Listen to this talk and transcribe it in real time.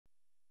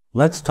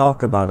Let's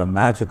talk about a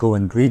magical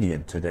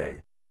ingredient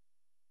today.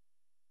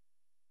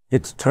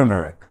 It's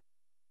turmeric.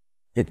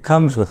 It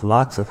comes with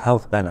lots of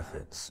health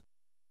benefits.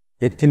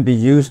 It can be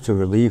used to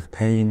relieve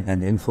pain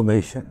and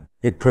inflammation.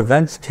 It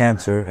prevents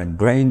cancer and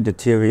brain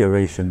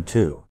deterioration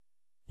too.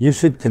 You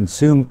should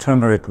consume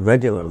turmeric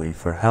regularly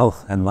for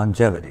health and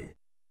longevity.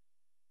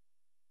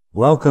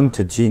 Welcome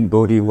to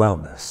JinBodhi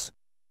Wellness.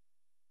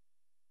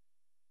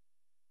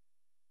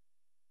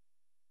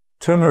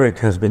 Turmeric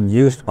has been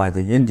used by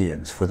the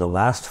Indians for the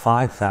last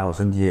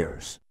 5,000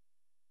 years.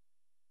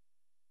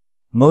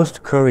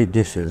 Most curry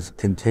dishes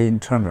contain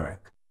turmeric.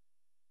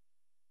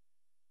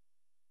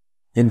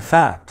 In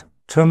fact,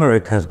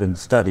 turmeric has been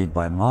studied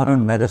by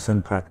modern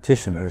medicine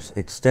practitioners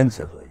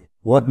extensively.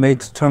 What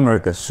makes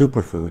turmeric a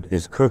superfood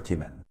is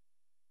curcumin.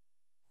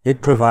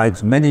 It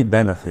provides many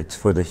benefits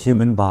for the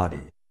human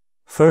body.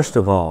 First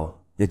of all,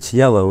 it's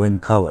yellow in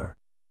color.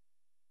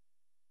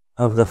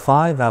 Of the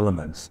 5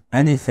 elements,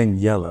 anything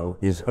yellow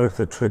is earth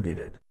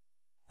attributed.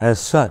 As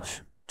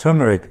such,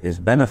 turmeric is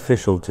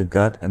beneficial to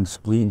gut and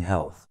spleen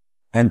health,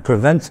 and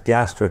prevents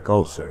gastric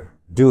ulcer,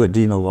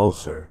 duodenal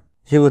ulcer,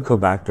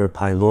 Helicobacter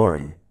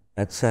pylori,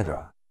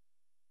 etc.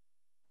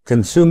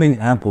 Consuming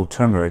ample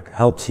turmeric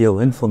helps heal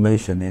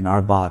inflammation in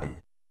our body.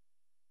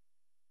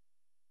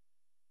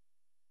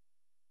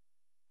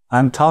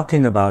 I'm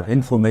talking about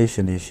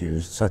inflammation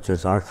issues such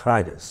as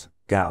arthritis,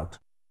 gout,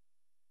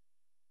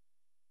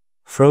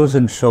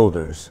 frozen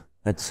shoulders,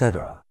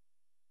 etc.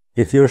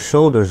 If your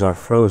shoulders are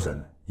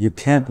frozen, you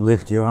can't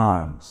lift your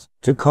arms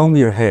to comb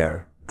your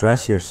hair,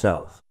 dress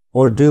yourself,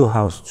 or do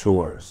house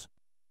chores.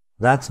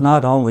 That's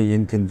not only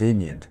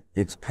inconvenient,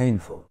 it's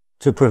painful.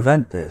 To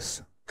prevent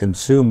this,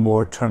 consume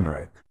more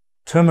turmeric.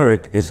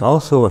 Turmeric is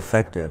also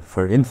effective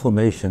for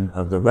inflammation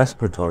of the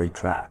respiratory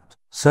tract,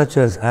 such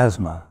as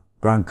asthma,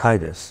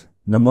 bronchitis,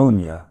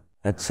 pneumonia,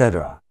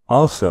 etc.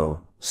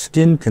 Also,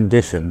 skin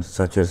conditions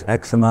such as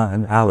eczema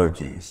and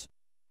allergies.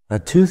 A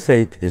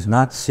toothache is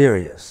not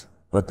serious,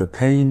 but the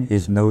pain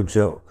is no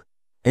joke.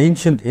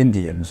 Ancient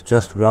Indians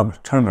just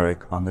rubbed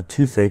turmeric on the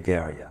toothache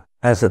area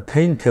as a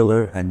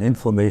painkiller and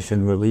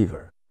inflammation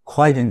reliever.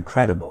 Quite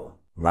incredible,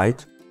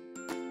 right?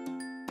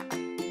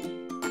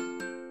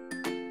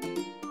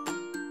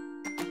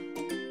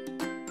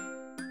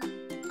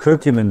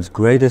 Curcumin's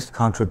greatest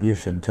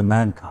contribution to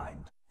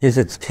mankind is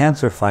its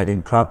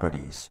cancer-fighting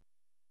properties.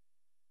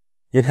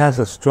 It has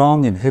a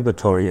strong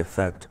inhibitory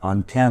effect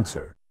on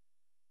cancer,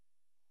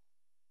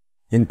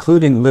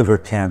 including liver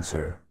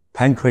cancer,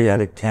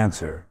 pancreatic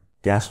cancer,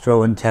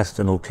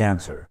 gastrointestinal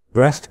cancer,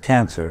 breast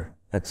cancer,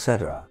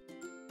 etc.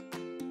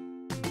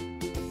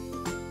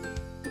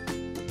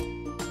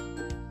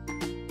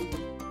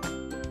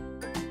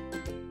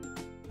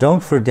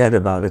 Don't forget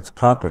about its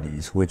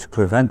properties which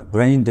prevent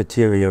brain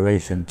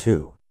deterioration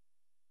too.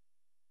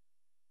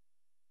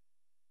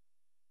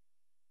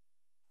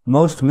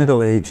 Most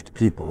middle-aged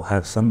people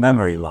have some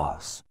memory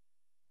loss.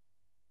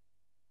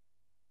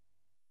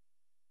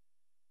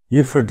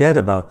 You forget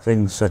about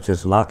things such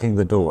as locking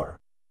the door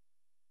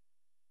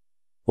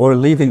or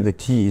leaving the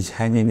keys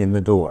hanging in the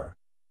door.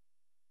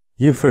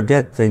 You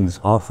forget things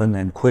often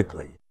and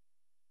quickly.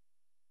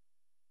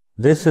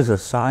 This is a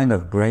sign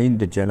of brain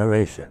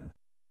degeneration.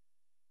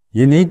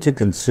 You need to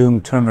consume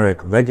turmeric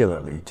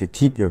regularly to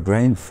keep your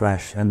brain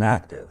fresh and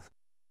active.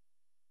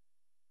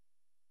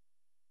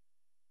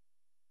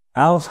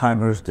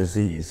 Alzheimer's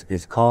disease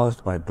is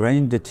caused by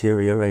brain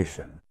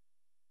deterioration.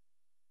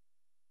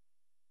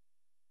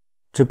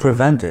 To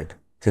prevent it,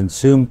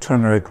 consume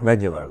turmeric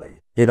regularly.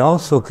 It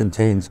also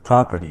contains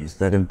properties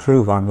that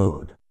improve our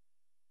mood.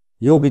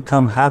 You'll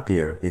become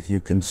happier if you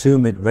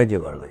consume it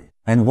regularly,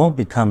 and won't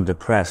become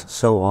depressed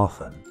so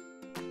often.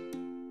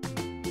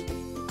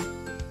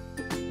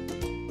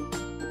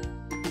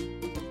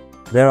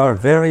 There are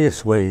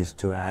various ways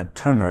to add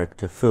turmeric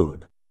to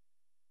food.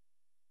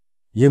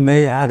 You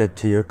may add it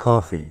to your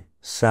coffee,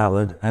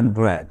 salad, and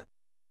bread.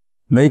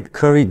 Make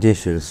curry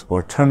dishes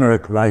or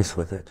turmeric rice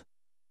with it.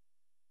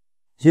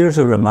 Here's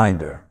a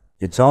reminder,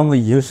 it's only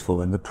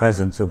useful in the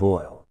presence of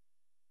oil.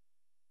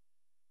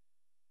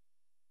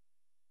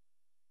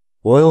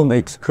 Oil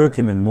makes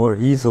curcumin more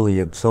easily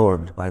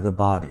absorbed by the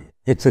body.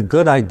 It's a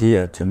good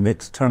idea to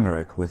mix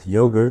turmeric with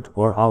yogurt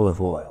or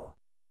olive oil.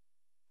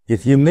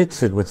 If you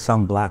mix it with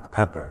some black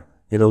pepper,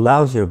 it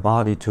allows your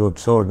body to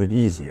absorb it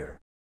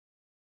easier.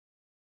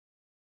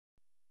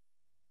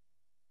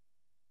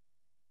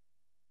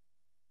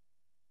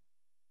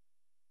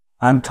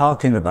 I'm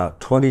talking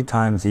about 20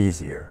 times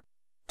easier.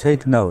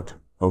 Take note,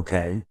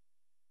 okay?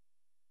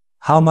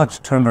 How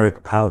much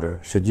turmeric powder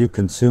should you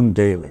consume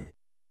daily?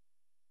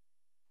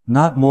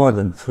 Not more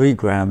than 3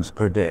 grams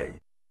per day.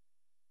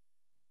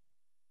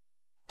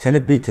 Can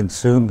it be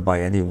consumed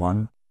by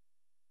anyone?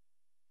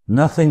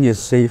 Nothing is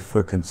safe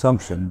for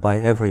consumption by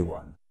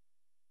everyone.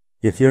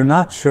 If you're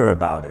not sure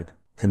about it,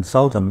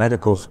 consult a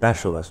medical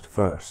specialist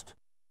first.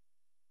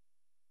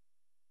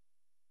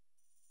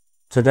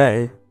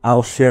 Today,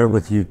 I'll share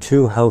with you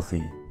 2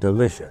 healthy,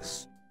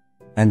 delicious,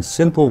 and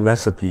simple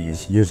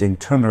recipes using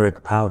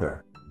turmeric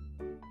powder.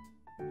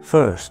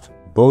 First,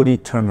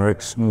 JinBodhi Turmeric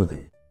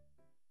Smoothie.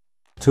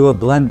 To a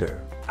blender,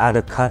 add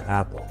a cut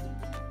apple.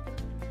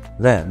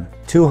 Then,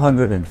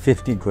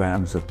 250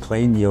 grams of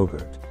plain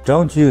yogurt.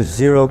 Don't use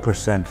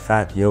 0%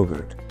 fat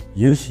yogurt.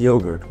 Use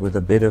yogurt with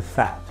a bit of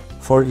fat,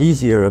 for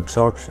easier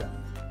absorption.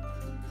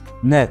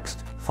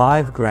 Next,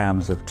 5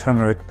 grams of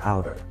turmeric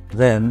powder.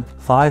 Then,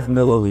 5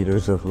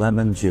 milliliters of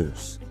lemon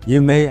juice.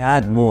 You may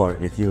add more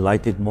if you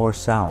like it more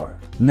sour.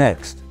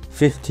 Next,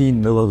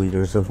 15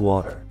 milliliters of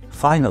water.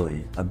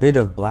 Finally, a bit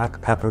of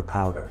black pepper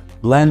powder.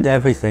 Blend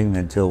everything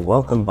until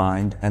well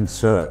combined and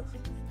serve.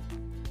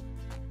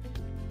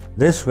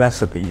 This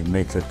recipe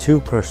makes a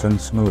 2-person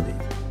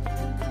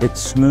smoothie. It's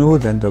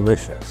smooth and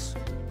delicious.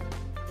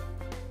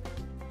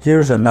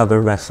 Here's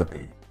another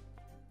recipe.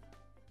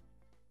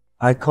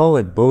 I call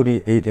it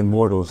Bodhi 8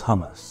 Immortals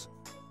Hummus.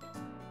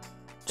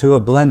 To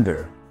a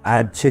blender,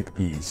 add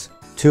chickpeas,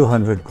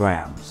 200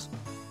 grams,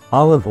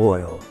 olive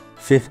oil,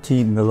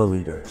 15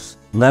 milliliters,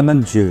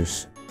 lemon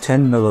juice,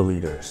 10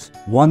 milliliters,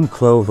 1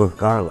 clove of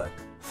garlic,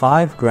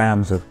 5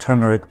 grams of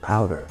turmeric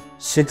powder,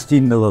 60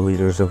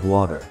 milliliters of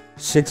water,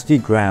 60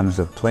 grams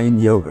of plain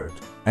yogurt,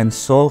 and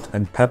salt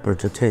and pepper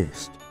to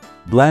taste.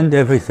 Blend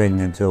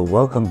everything until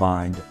well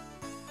combined,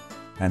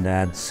 and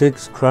add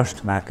 6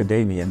 crushed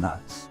macadamia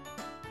nuts.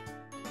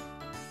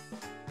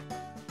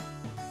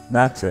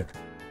 That's it.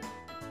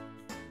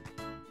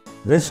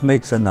 This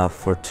makes enough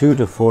for 2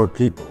 to 4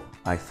 people,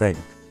 I think.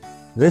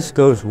 This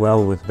goes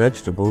well with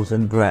vegetables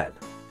and bread.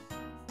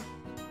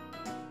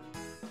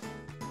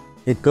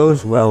 It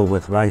goes well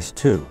with rice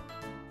too.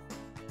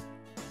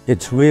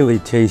 It's really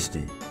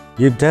tasty.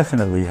 You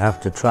definitely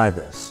have to try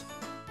this.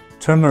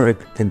 Turmeric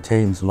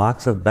contains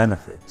lots of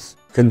benefits.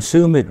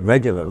 Consume it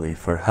regularly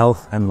for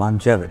health and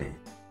longevity.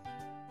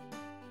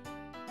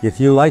 If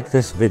you like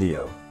this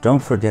video,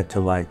 don't forget to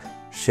like,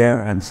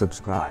 share and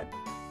subscribe.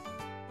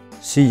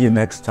 See you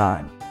next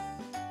time.